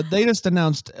just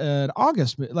announced an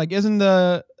August, like isn't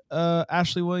the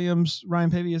Ashley Williams, Ryan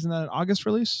Pavey, isn't that an August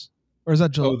release? Or is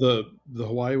that July? Oh, the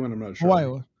Hawaii one? I'm not sure. Hawaii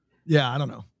one. Yeah, I don't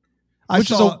know.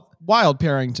 Which is a wild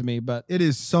pairing to me, but it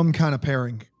is some kind of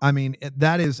pairing. I mean,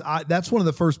 that's one of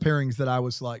the first pairings that I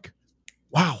was like,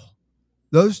 wow,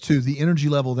 those two, the energy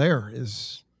level there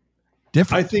is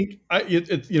different. I think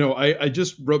I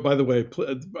just wrote, by the way,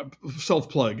 self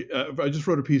plug. I just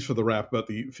wrote a piece for the Wrap about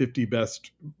the 50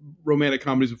 best romantic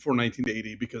comedies before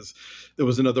 1980 because there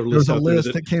was another list. There's a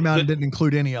list that came out and didn't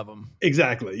include any of them.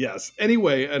 Exactly. Yes.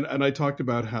 Anyway, and I talked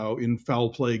about how in Foul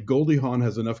Play, Goldie Hawn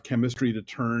has enough chemistry to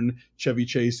turn Chevy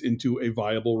Chase into a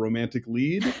viable romantic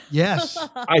lead. Yes.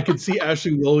 I could see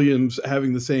Ashley Williams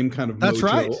having the same kind of That's mojo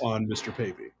right. on Mr.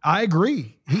 Pavey. I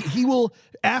agree. He will.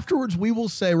 Afterwards, we will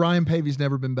say Ryan Pavey's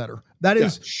never been better. That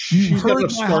is, she's got a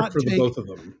spark for the both of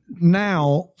them.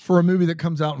 Now, for a movie that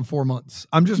comes out in 4 months,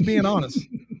 I'm just being honest.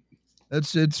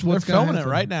 It's what's they're filming it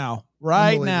right now.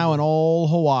 Right now in old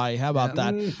Hawaii. How about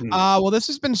that? Mm-hmm. Well, this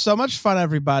has been so much fun,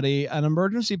 everybody. An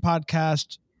emergency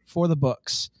podcast for the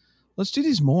books. Let's do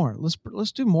these more.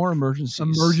 Let's do more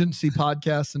emergency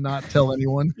podcasts and not tell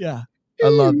anyone. Yeah. I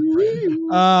love it.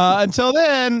 Until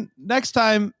then, next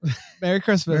time, Merry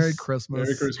Christmas. Merry Christmas.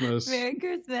 Merry Christmas. Merry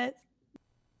Christmas.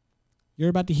 You're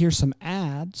about to hear some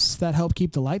ads that help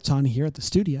keep the lights on here at the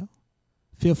studio.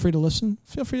 Feel free to listen.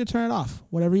 Feel free to turn it off,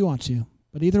 whatever you want to.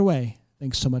 But either way,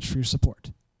 thanks so much for your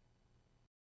support.